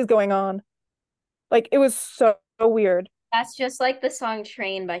 what is going on? Like it was so weird. That's just like the song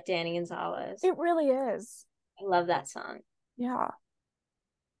Train by Danny Gonzalez. It really is. I love that song. Yeah.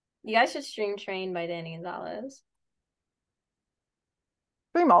 You guys should stream Train by Danny Gonzalez.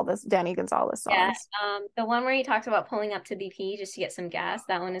 Stream all this Danny Gonzalez Yeah, songs. the one where he talks about pulling up to BP just to get some gas,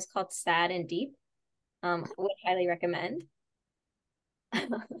 that one is called Sad and Deep. Would highly recommend.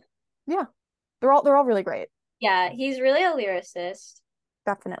 Yeah. They're all really great. Yeah, he's really a lyricist.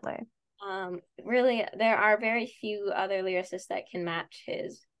 Definitely. Really, there are very few other lyricists that can match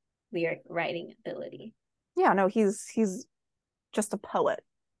his lyric writing ability. Yeah, no, he's just a poet,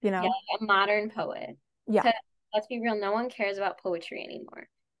 you Yeah, know? like a modern poet. Yeah. 'Cause let's be real, no one cares about poetry anymore.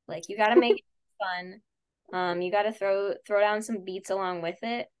 Like you got to make it fun. You got to throw down some beats along with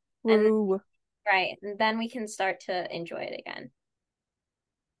it, and True. right, and then we can start to enjoy it again.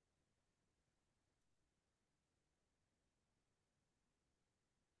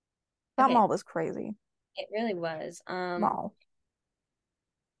 That Okay, mall was crazy. it really was. Mall.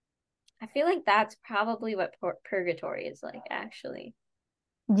 I feel like that's probably what purgatory is like, actually.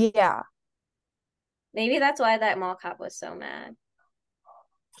 Yeah. Maybe that's why that mall cop was so mad.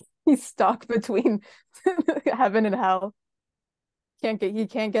 He's stuck between heaven and hell. He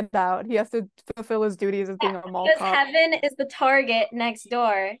can't get out. He has to fulfill his duties as Yeah, being a mall because cop. heaven is the target next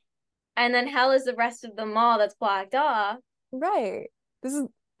door, and then hell is the rest of the mall that's blocked off. Right. This is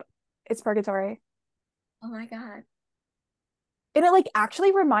it's purgatory. Oh my God. And it like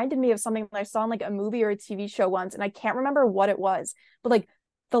actually reminded me of something that I saw in like a movie or a TV show once, and I can't remember what it was, but like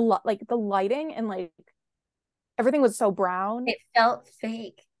the lighting and like everything was so brown. It felt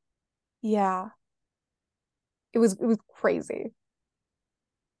fake. Yeah, it was crazy.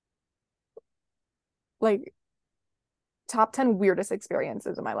 Like top 10 weirdest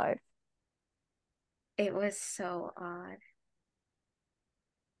experiences in my life. It was so odd.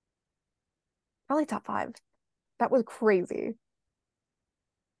 Probably top 5. That was crazy.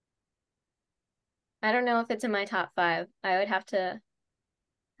 I don't know if it's in my top five. I would have to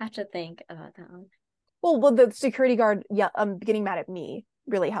think about that one. Well, the security guard, yeah, getting mad at me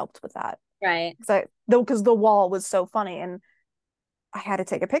really helped with that. Right. Because the wall was so funny, and I had to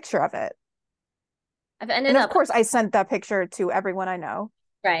take a picture of it. I've And ended of up course, I sent that picture to everyone I know.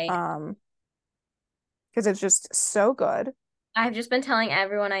 right. Um, because it's just so good. I've just been telling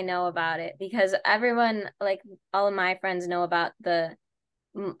everyone I know about it because everyone, like all of my friends, know about the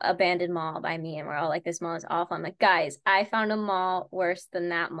abandoned mall by me, and we're all like, "This mall is awful." I'm like, guys, I found a mall worse than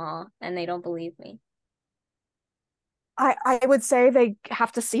that mall, and they don't believe me. I would say they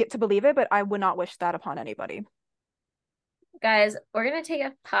have to see it to believe it, but I would not wish that upon anybody. Guys, we're gonna take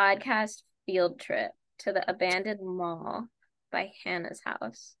a podcast field trip to the abandoned mall by Hannah's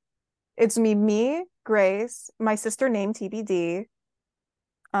house. It's me, Grace, my sister named TBD,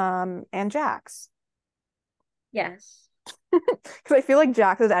 and Jax. Yes, Because I feel like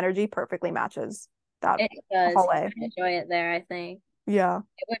Jax's energy perfectly matches that it does. He hallway. would enjoy it there, I think. Yeah.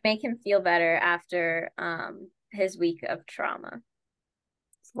 It would make him feel better after his week of trauma.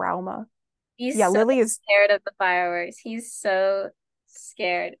 Trauma. He's Yeah, so Lily is scared of the fireworks. He's so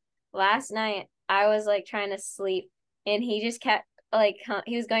scared. Last night, I was like trying to sleep, and he just kept like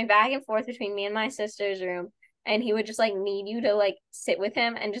he was going back and forth between me and my sister's room, and he would just like need you to like sit with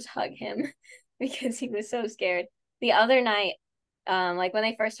him and just hug him because he was so scared. The other night, like when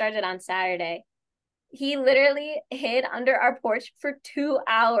they first started on Saturday, he literally hid under our porch for 2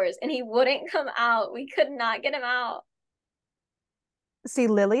 hours and he wouldn't come out. We could not get him out. see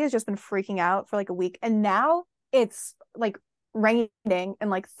Lily has just been freaking out for like a week and now it's like raining and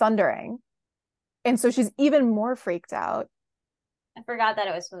like thundering. And so she's even more freaked out. I forgot that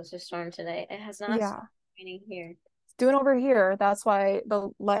it was supposed to storm today. It has not Yeah. stopped raining here. It's doing over here. That's why the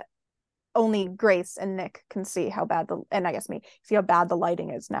let only Grace and Nick can see how bad the and I guess me see how bad the lighting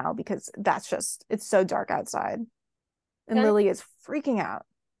is now because that's just it's so dark outside. And Thunder- Lily is freaking out.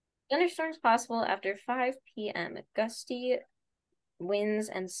 Thunderstorms possible after 5 p.m. Gusty winds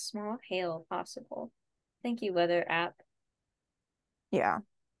and small hail possible. Thank you, weather app. Yeah.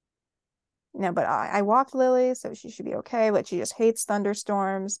 No, but I walked Lily, so she should be okay, but she just hates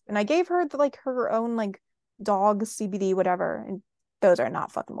thunderstorms. And I gave her like her own like dog CBD, whatever, and those are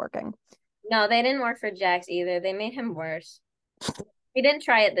not fucking working. No, they didn't work for Jax either. They made him worse. We didn't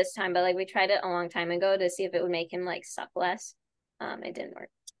try it this time, but like we tried it a long time ago to see if it would make him like suck less. It didn't work.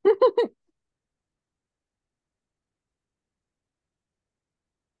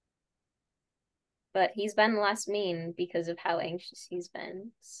 But he's been less mean because of how anxious he's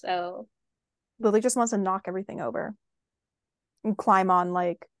been. So Lily just wants to knock everything over and climb on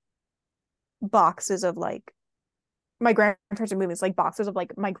like boxes of like my grandparents are moving. It's like boxes of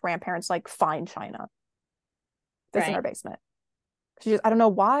like my grandparents like fine china that's in right. our basement. She just I don't know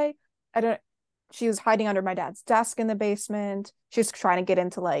why. I don't she was hiding under my dad's desk in the basement. She's trying to get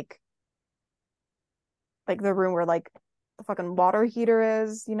into like the room where like the fucking water heater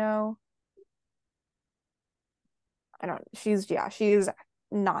is, you know. I don't she's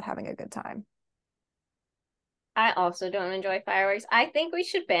not having a good time. I also don't enjoy fireworks. I think we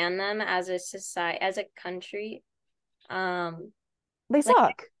should ban them as a society, as a country. Um, They like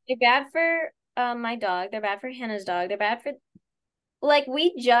suck. they're bad for my dog. They're bad for Hannah's dog. They're bad for like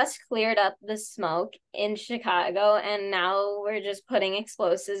we just cleared up the smoke in Chicago, and now we're just putting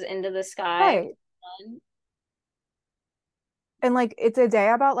explosives into the sky. Right. And like it's a day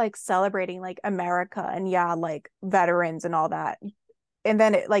about like celebrating like America and yeah, like veterans and all that. And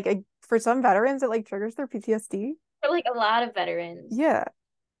then for some veterans it like triggers their PTSD. For like a lot of veterans. Yeah.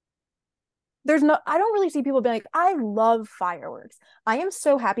 There's no I don't really see people being like, I love fireworks. I am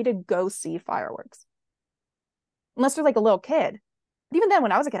so happy to go see fireworks. Unless they're like a little kid. But even then,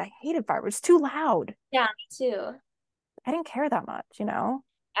 when I was a kid, I hated fireworks. It's too loud. Yeah, me too. I didn't care that much, you know?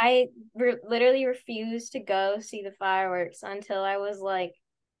 Literally refused to go see the fireworks until I was like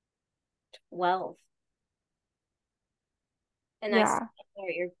 12, and I still Yeah.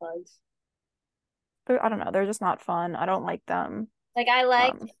 wear earplugs. I don't know. They're just not fun. I don't like them. Like I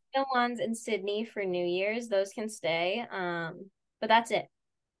liked Um, the ones in Sydney for New Year's; those can stay. But that's it.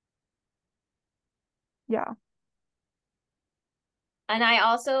 yeah. And I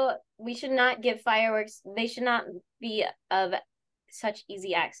also we should not give fireworks. They should not be of such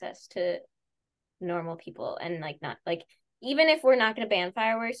easy access to normal people, and like not like even if we're not going to ban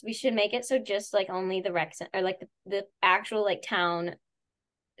fireworks, we should make it so just like only the rec or like the actual like town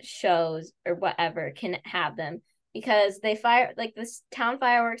shows or whatever can have them because they fire like this town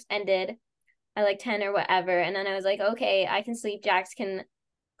fireworks ended at like 10 or whatever, and then I was like, okay, I can sleep. Jax can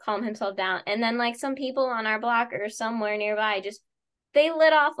calm himself down, and then like some people on our block or somewhere nearby just they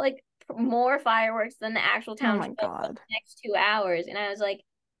lit off like more fireworks than the actual Oh town my show for the God. next 2 hours, and I was like,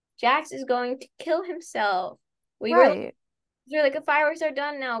 Jax is going to kill himself. Right. We were like, the fireworks are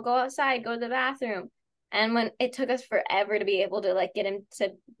done now. Go outside, go to the bathroom. And when it took us forever to be able to like get him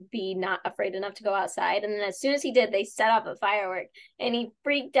to be not afraid enough to go outside. And then as soon as he did, they set off a firework and he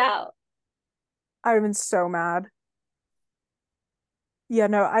freaked out. I would have been so mad. Yeah,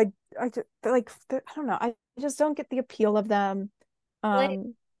 no, I just like I don't know. I just don't get the appeal of them. Like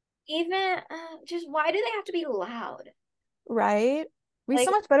Um, even just why do they have to be loud? right? It'd be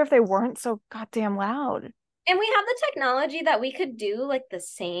so Like, much better if they weren't so goddamn loud. and we have the technology that we could do like the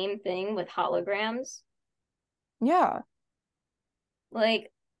same thing with holograms. Yeah.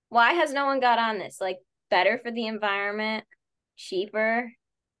 Like, why has no one got on this? Like, better for the environment, cheaper.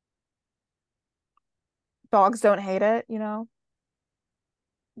 Dogs don't hate it, you know?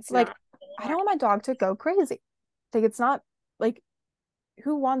 It's Like, not I don't anymore. want my dog to go crazy. Like, it's not like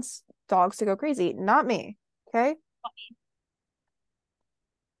who wants dogs to go crazy? Not me. Okay.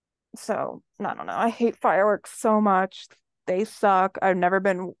 So, I don't know. I hate fireworks so much. They suck. I've never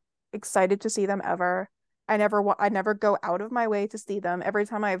been excited to see them ever. I never go out of my way to see them. Every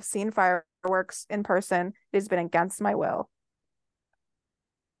time I've seen fireworks in person, it's been against my will.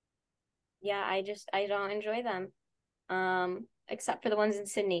 Yeah, I don't enjoy them. Except for the ones in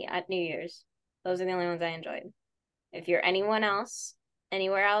Sydney at New Year's. Those are the only ones I enjoyed. If you're anyone else,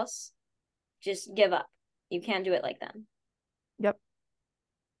 anywhere else, just give up. You can't do it like them. Yep.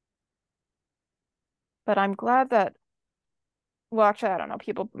 But I'm glad that, well, actually, I don't know.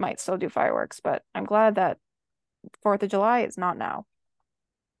 People might still do fireworks, but I'm glad that 4th of July is not now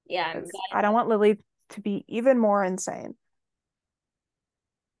Yeah, I'm because glad. I don't want Lily to be even more insane.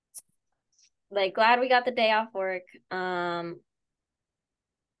 Like glad we got the day off work.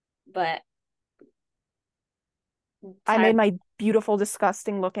 But I tired. made my beautiful,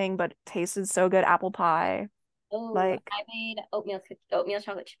 disgusting looking, but tasted so good apple pie. Oh, Like, I made oatmeal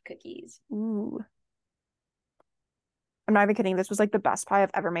chocolate chip cookies. ooh. I'm not even kidding. This was like the best pie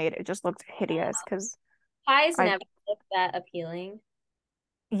I've ever made. It just looked hideous because Pies I, never look that appealing.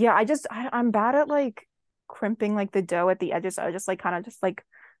 yeah, I'm bad at like crimping like the dough at the edges. So I just like kind of just like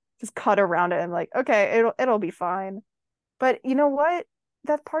just cut around it and like, okay, it'll be fine. But you know what?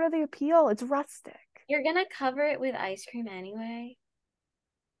 That's part of the appeal. It's rustic. You're gonna cover it with ice cream anyway.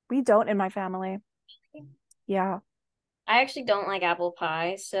 We don't in my family. Yeah. I actually don't like apple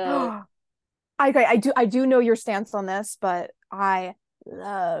pie, so Okay, I do know your stance on this, but I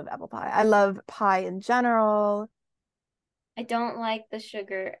love apple pie. I love pie in general. I don't like the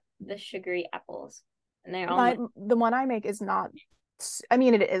sugary apples. And they're all My the one I make is not I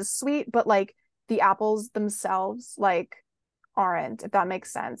mean it is sweet, but like the apples themselves like aren't, if that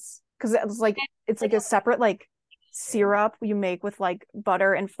makes sense. Because it's like a separate like syrup you make with like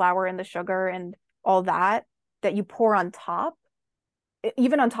butter and flour and the sugar and all that that you pour on top.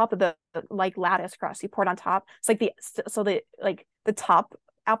 Even on top of the like lattice crust, you pour it on top. It's like the like the top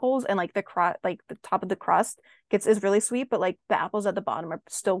apples and like the crust, like the top of the crust gets is really sweet, but like the apples at the bottom are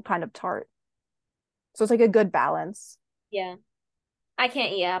still kind of tart. So it's like a good balance. yeah. I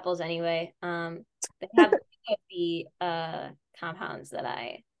can't eat apples anyway. They have the compounds that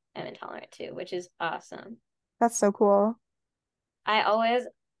I am intolerant to, which is awesome. That's so cool. I always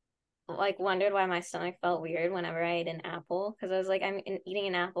like wondered why my stomach felt weird whenever I ate an apple because I was like, eating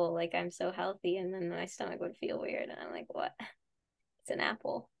an apple, like I'm so healthy, and then my stomach would feel weird, and I'm like, what? It's an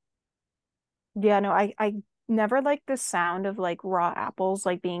apple. Yeah, no, I never like the sound of like raw apples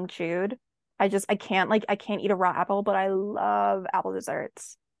like being chewed. I can't eat a raw apple, but I love apple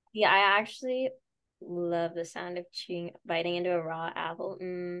desserts. Yeah, I actually love the sound of biting into a raw apple.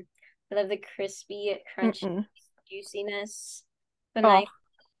 I love the crispy, crunchy Mm-mm. juiciness, the Oh, nice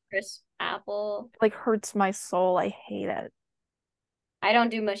crisp apple. like hurts my soul. I hate it. I don't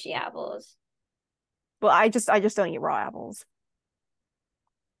do mushy apples. But I just don't eat raw apples.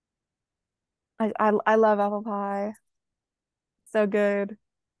 I love apple pie. So good.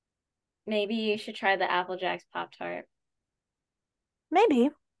 Maybe you should try the Apple Jacks Pop Tart. Maybe.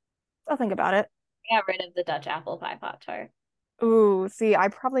 I'll think about it. I got rid of the Dutch apple pie Pop Tart. Ooh, see, I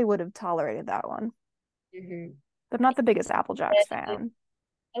probably would have tolerated that one. Mm-hmm. I'm not the biggest Apple Jacks It, fan.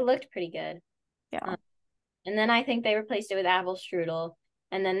 it looked pretty good. Yeah, Um, and then I think they replaced it with apple strudel,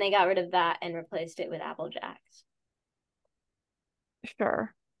 and then they got rid of that and replaced it with Apple Jacks.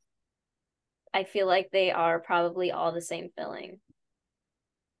 sure. I feel like they are probably all the same filling.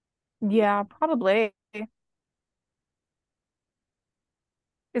 Yeah, probably.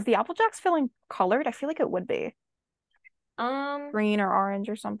 Is the Apple Jacks filling colored? I feel like it would be Um, green or orange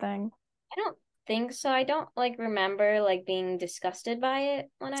or something. I don't think so. I don't like remember like being disgusted by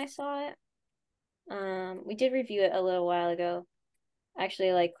it when I saw it. We did review it a little while ago.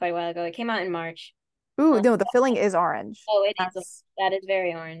 Actually, like quite a while ago. It came out in March. Ooh, Um, no, the filling is orange. oh, it is. That's That is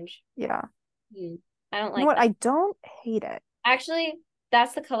very orange. yeah. Hmm. I don't You know like what? that. I don't hate it. Actually,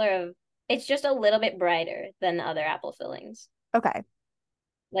 that's the color of it's just a little bit brighter than the other apple fillings. Okay.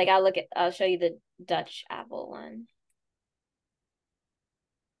 Like I'll show you the Dutch apple one.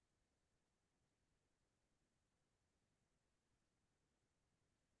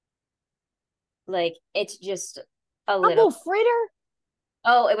 Like it's just a little. Apple fritter?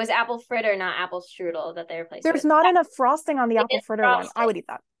 Oh, it was apple fritter, not apple strudel that they replaced it There's with. not enough frosting on the They apple didn't fritter one. frost I it. would eat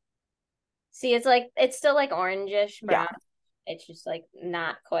that. See, it's like it's still like orangish Yeah. brown. It's just like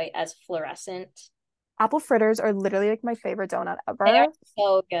not quite as fluorescent. Apple fritters are literally like my favorite donut They are ever.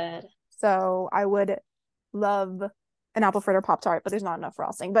 so good. So I would love an apple fritter Pop Tart, but there's not enough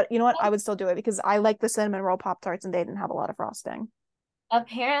frosting. But you know what? I would still do it because I like the cinnamon roll Pop Tarts and they didn't have a lot of frosting.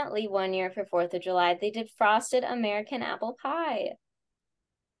 Apparently, one year for 4th of July, they did frosted American apple pie.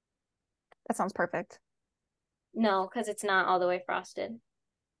 That sounds perfect. No, because it's not all the way frosted.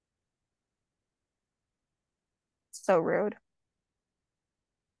 So rude.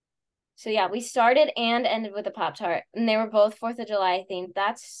 So yeah, we started and ended with a Pop Tart, and they were both 4th of July themed.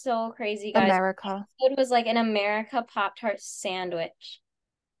 That's so crazy, guys. America. It was like an America Pop Tart sandwich.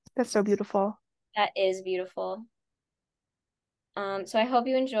 That's so beautiful. That is beautiful. So I hope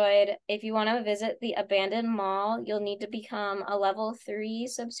you enjoyed. If you want to visit the abandoned mall, you'll need to become a level 3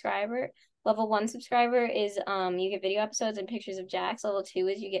 subscriber. Level 1 subscriber is you get video episodes and pictures of Jax. Level 2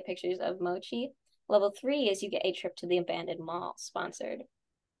 is you get pictures of Mochi. Level 3 is you get a trip to the abandoned mall sponsored.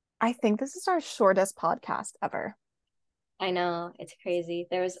 I think this is our shortest podcast ever. I know, it's crazy.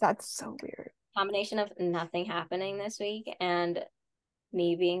 There was a That's so weird. combination of nothing happening this week and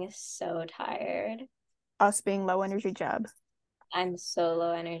me being so tired. Us being low energy Jeb. I'm so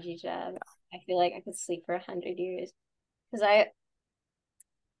low energy, Jeb. I feel like I could sleep for 100 years because I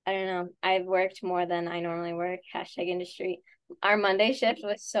don't know. I've worked more than I normally work. Hashtag industry. Our Monday shift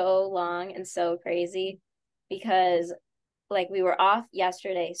was so long and so crazy because like we were off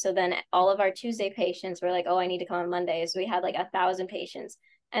yesterday. So then all of our Tuesday patients were like, oh, I need to come on Monday. So we had like 1,000 patients.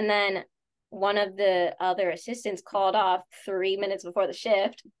 And then one of the other assistants called off 3 minutes before the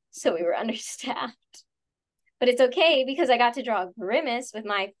shift. So we were understaffed. But it's okay because I got to draw a grimace with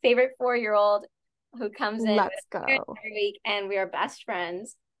my favorite 4-year-old who comes in Let's with go. every week and we are best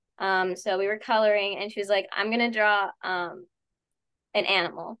friends. So we were coloring and she was like, I'm gonna draw an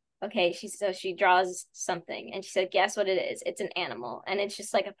animal. Okay, she draws something and she said, guess what it is? It's an animal and it's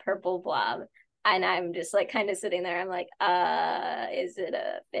just like a purple blob. And I'm just like kind of sitting there. I'm like, is it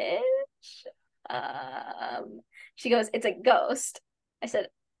a fish? She goes, it's a ghost. I said,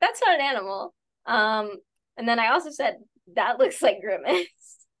 that's not an animal. And then I also said, that looks like Grimace.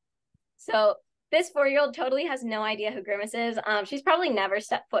 So this 4-year-old totally has no idea who Grimace is. She's probably never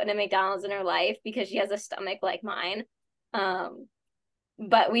stepped foot in a McDonald's in her life because she has a stomach like mine. Um,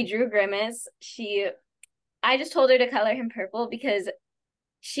 but we drew Grimace. I just told her to color him purple because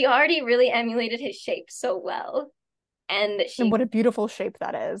she already really emulated his shape so well. And And she what a beautiful shape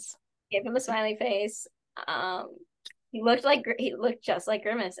that is. gave him a smiley face. Um, he looked just like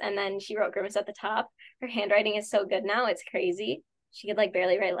Grimace. And then she wrote Grimace at the top. Her handwriting is so good now, it's crazy. She could like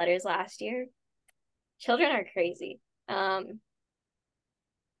barely write letters last year. Children are crazy.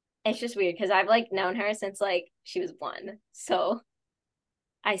 It's just weird because I've like known her since like she was 1. So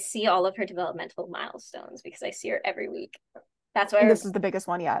I see all of her developmental milestones because I see her every week. That's why I And remember, this is the biggest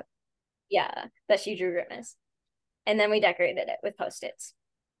one yet. yeah, that she drew Grimace. And then we decorated it with post-its.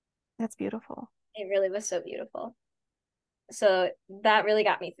 That's beautiful. It really was so beautiful. So that really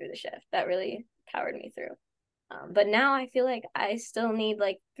got me through the shift. That really powered me through. But now I feel like I still need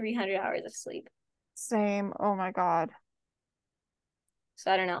like 300 hours of sleep. Same. Oh my God.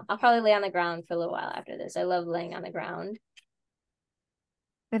 So I don't know. I'll probably lay on the ground for a little while after this. I love laying on the ground.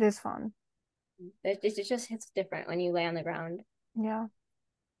 It is fun. It just hits different when you lay on the ground. Yeah.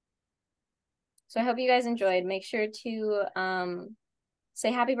 So I hope you guys enjoyed. Make sure to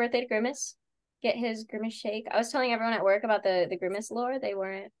say happy birthday to Grimace. Get his Grimace shake. I was telling everyone at work about the Grimace lore. They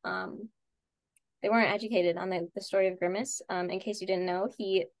weren't educated on the story of Grimace. In case you didn't know,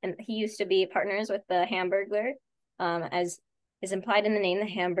 he used to be partners with the Hamburglar. As is implied in the name, the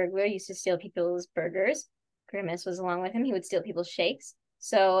Hamburglar used to steal people's burgers. Grimace was along with him. He would steal people's shakes.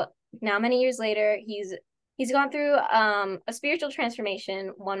 So now, many years later, he's gone through a spiritual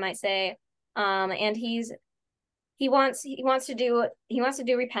transformation, one might say, and he wants to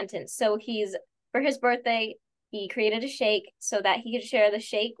do repentance. So he's for his birthday, he created a shake so that he could share the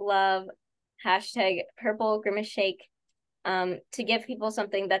shake love hashtag purple grimace shake to give people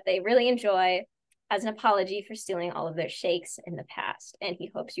something that they really enjoy as an apology for stealing all of their shakes in the past. And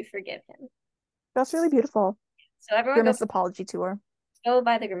he hopes you forgive him. That's really beautiful. So everyone Grimace apology tour. go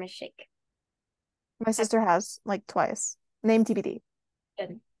buy the grimace shake. My sister has like twice. Name TBD.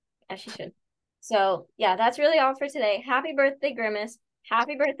 Good, as she should. So yeah, that's really all for today. Happy birthday, Grimace.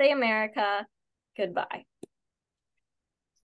 Happy birthday, America. Goodbye.